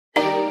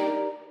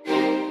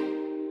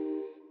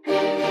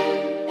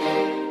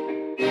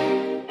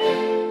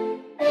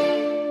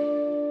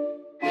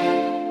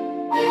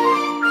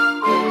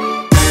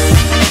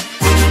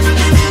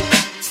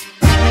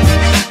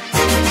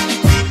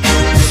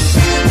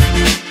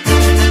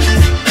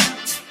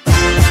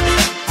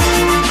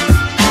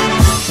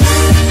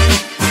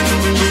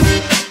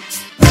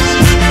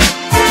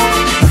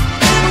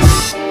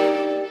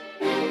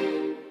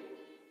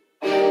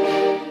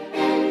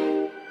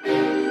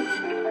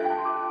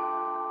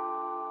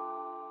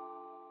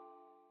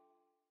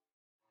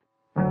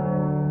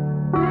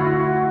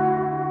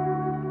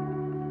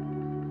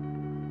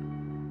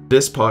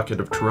This pocket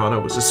of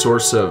Toronto was a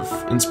source of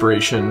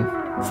inspiration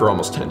for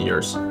almost 10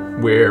 years,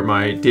 where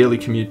my daily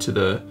commute to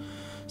the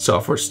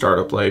software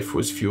startup life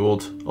was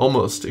fueled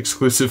almost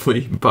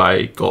exclusively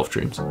by golf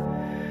dreams.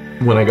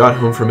 When I got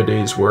home from a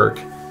day's work,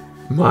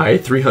 my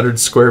 300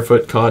 square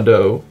foot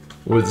condo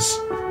was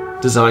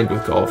designed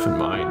with golf in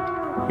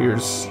mind.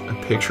 Here's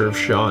a picture of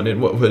Sean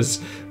in what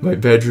was my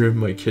bedroom,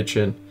 my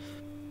kitchen,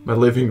 my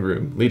living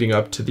room, leading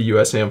up to the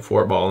USAM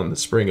 4 ball in the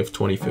spring of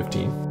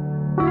 2015.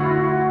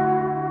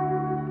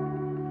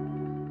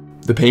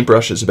 The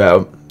Paintbrush is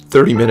about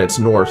 30 minutes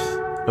north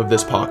of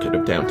this pocket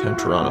of downtown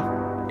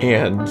Toronto,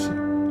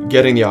 and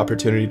getting the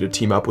opportunity to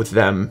team up with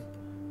them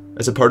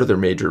as a part of their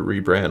major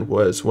rebrand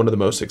was one of the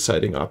most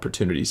exciting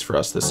opportunities for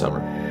us this summer.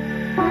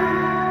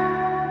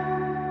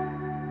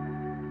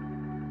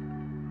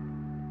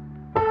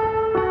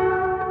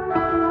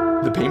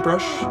 The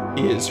Paintbrush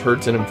is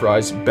Hurdzan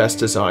Fry's best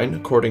design,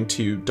 according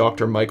to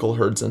Dr. Michael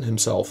Hurdzan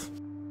himself.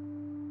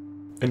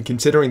 And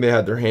considering they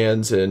had their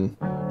hands in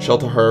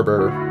Shelter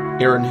Harbour,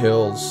 Erin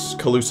Hills,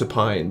 Calusa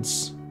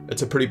Pines,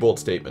 it's a pretty bold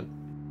statement.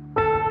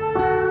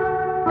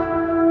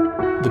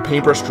 The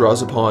Paintbrush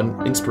draws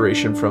upon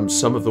inspiration from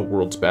some of the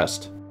world's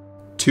best.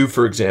 2,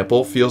 for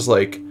example, feels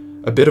like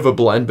a bit of a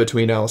blend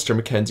between Alistair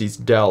Mackenzie's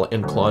Dell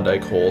and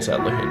Klondike holes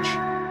at Lahinch.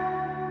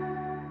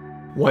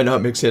 Why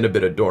not mix in a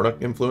bit of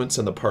Dornoch influence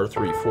on the par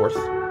 3 fourth?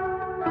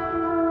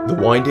 The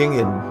winding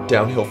and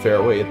downhill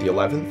fairway at the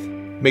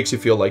 11th makes you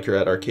feel like you're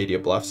at Arcadia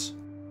Bluffs.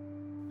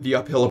 The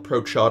uphill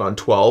approach shot on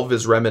 12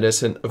 is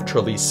reminiscent of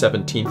Tralee's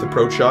 17th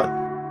approach shot.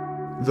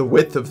 The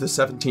width of the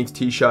 17th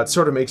tee shot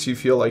sort of makes you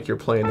feel like you're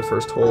playing the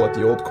first hole at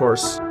the old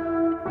course,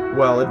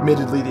 while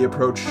admittedly the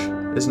approach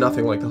is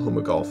nothing like the home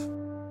of golf.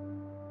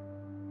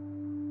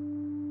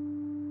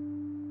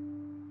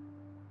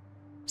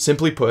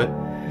 Simply put,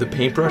 the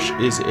Paintbrush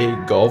is a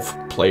golf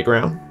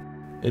playground.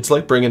 It's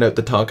like bringing out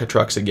the Tonka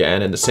trucks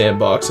again in the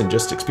sandbox and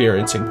just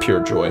experiencing pure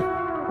joy.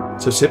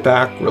 So sit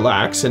back,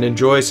 relax, and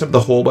enjoy some of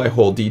the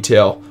hole-by-hole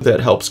detail that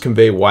helps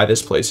convey why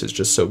this place is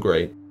just so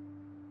great.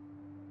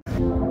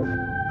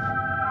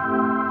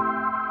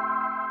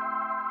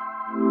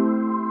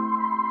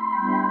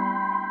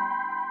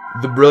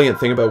 The brilliant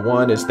thing about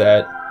one is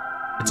that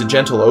it's a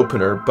gentle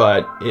opener,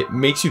 but it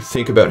makes you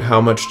think about how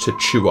much to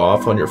chew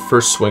off on your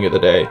first swing of the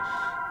day.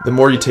 The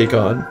more you take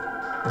on,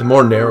 the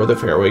more narrow the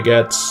fairway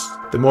gets,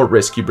 the more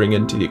risk you bring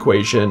into the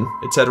equation,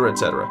 etc.,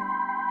 etc.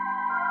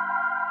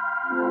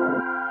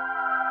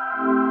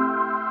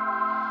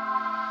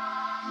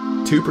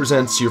 Two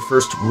presents your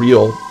first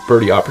real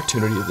birdie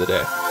opportunity of the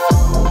day.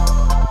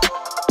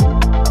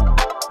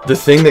 The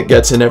thing that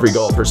gets in every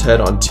golfer's head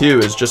on 2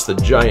 is just the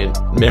giant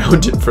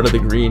mound in front of the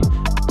green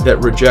that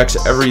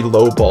rejects every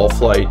low ball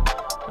flight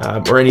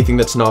or anything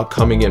that's not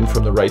coming in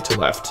from the right to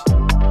left.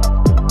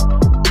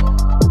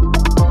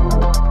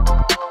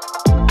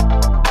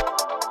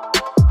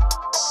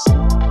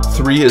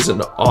 Three is an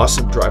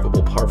awesome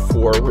drivable par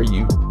 4 where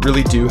you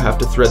really do have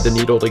to thread the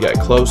needle to get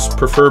close,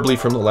 preferably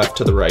from the left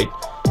to the right.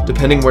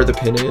 Depending where the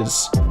pin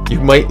is, you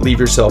might leave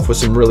yourself with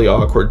some really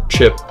awkward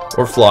chip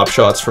or flop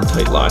shots from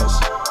tight lies.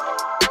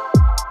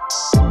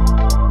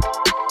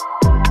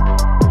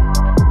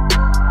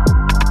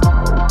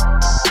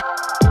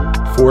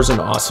 4's an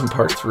awesome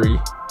par 3,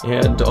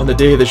 and on the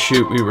day of the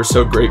shoot we were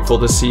so grateful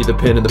to see the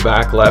pin in the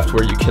back left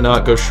where you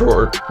cannot go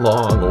short,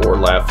 long, or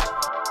left.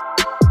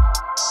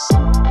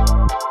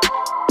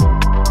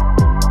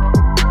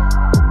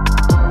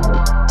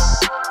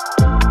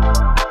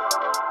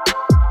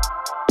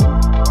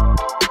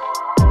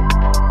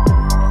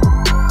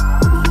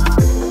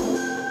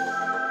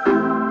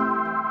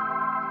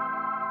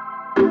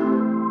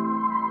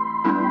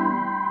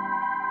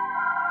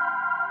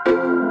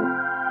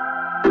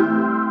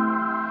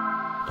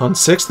 On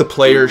 6, the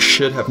player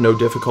should have no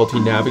difficulty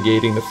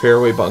navigating the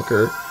fairway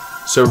bunker,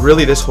 so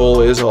really this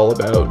hole is all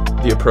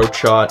about the approach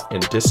shot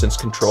and distance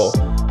control.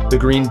 The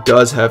green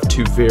does have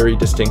 2 very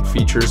distinct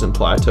features and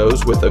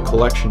plateaus with a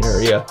collection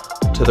area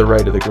to the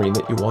right of the green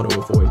that you want to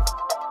avoid.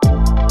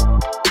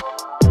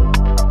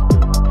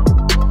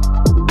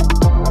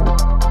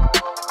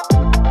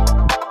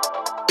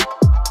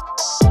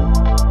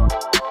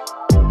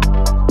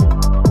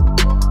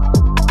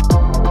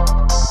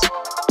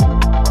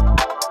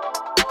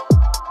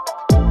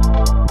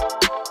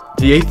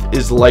 The 8th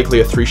is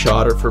likely a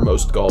 3-shotter for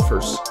most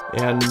golfers,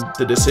 and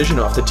the decision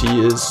off the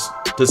tee is,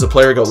 does the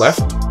player go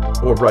left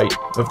or right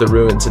of the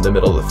ruins in the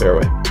middle of the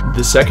fairway?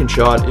 The second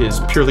shot is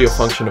purely a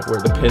function of where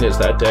the pin is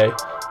that day.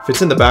 If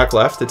it's in the back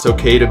left, it's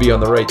okay to be on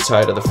the right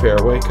side of the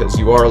fairway because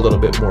you are a little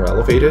bit more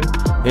elevated,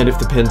 and if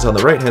the pin's on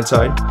the right hand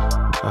side,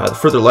 the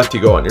further left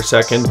you go on your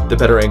second, the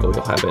better angle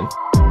you'll have in.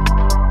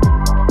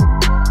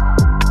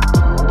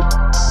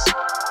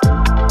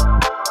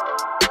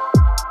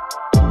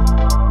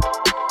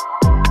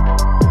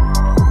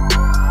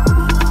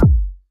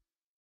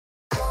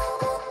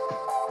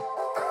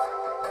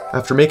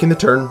 After making the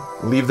turn,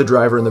 leave the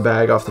driver in the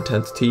bag off the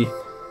 10th tee.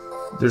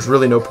 There's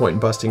really no point in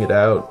busting it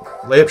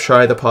out. Lay up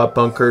shy of the pop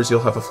bunkers,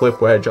 you'll have a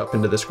flip wedge up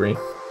into the screen.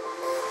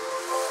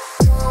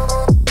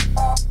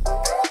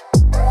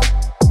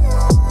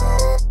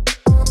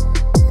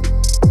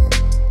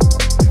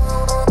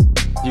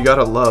 You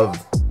gotta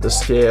love the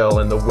scale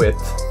and the width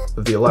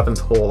of the 11th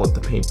hole at the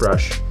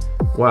Paintbrush.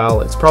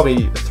 While it's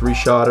probably a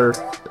 3-shotter,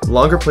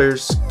 longer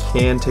players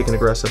can take an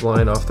aggressive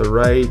line off the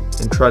right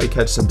and try to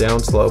catch some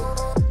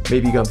downslope.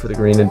 Maybe gun for the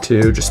green in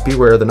 2, just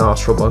beware of the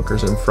nostril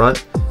bunkers in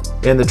front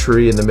and the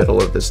tree in the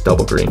middle of this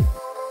double green.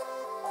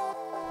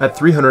 At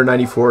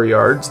 394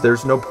 yards,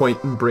 there's no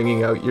point in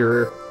bringing out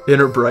your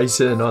inner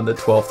Bryson on the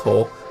 12th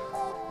hole.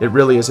 It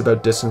really is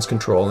about distance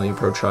control in the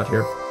approach shot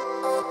here.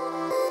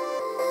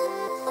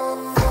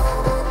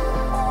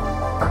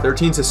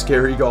 13's a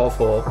scary golf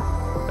hole.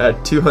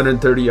 At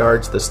 230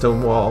 yards, the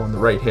stone wall on the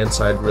right-hand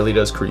side really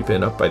does creep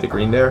in up by the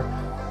green there,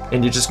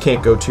 and you just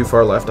can't go too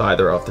far left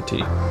either off the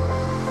tee.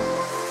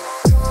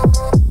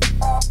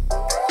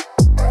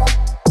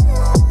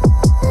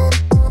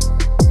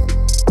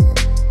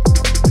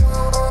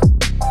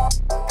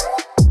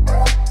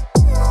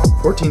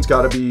 Fourteen's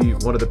got to be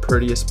one of the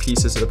prettiest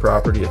pieces of the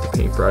property at the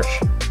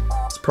Paintbrush.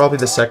 It's probably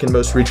the second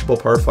most reachable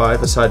par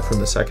 5 aside from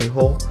the second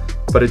hole,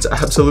 but it's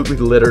absolutely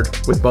littered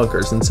with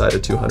bunkers inside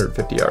of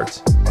 250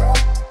 yards.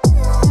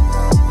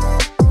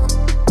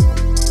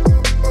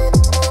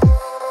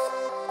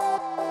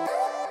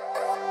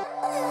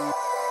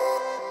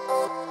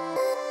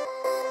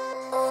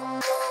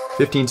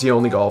 Fifteen's the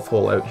only golf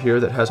hole out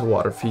here that has a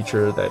water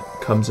feature that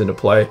comes into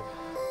play.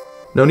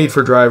 No need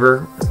for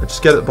driver,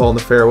 just get the ball in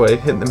the fairway,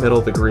 hit in the middle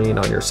of the green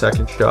on your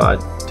second shot,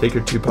 take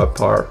your 2-putt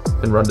par,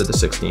 and run to the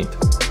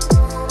 16th.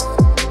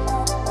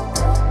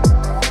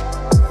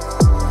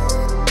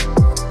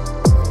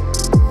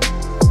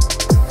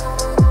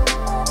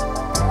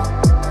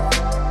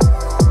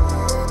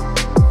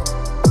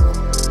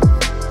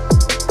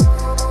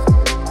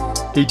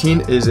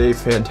 '18 is a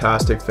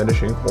fantastic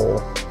finishing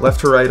hole. Left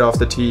to right off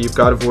the tee, you've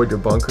got to avoid your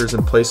bunkers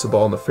and place the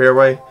ball in the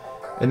fairway.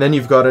 And then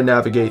you've got to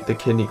navigate the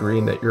kidney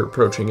green that you're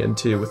approaching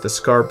into with the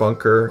scar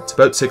bunker. It's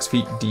about 6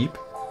 feet deep,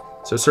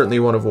 so certainly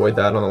you want to avoid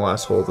that on the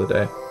last hole of the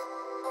day.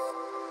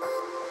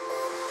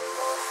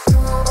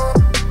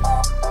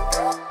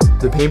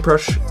 The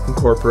Paintbrush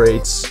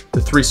incorporates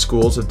the 3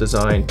 schools of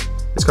design.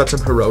 It's got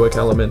some heroic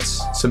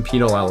elements, some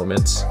penal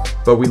elements,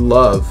 but we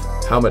love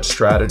how much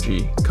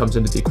strategy comes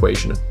into the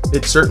equation.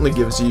 It certainly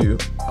gives you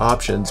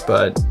options,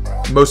 but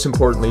most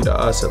importantly to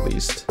us at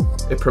least,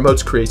 it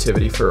promotes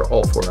creativity for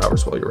all 4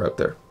 hours while you're out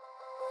there.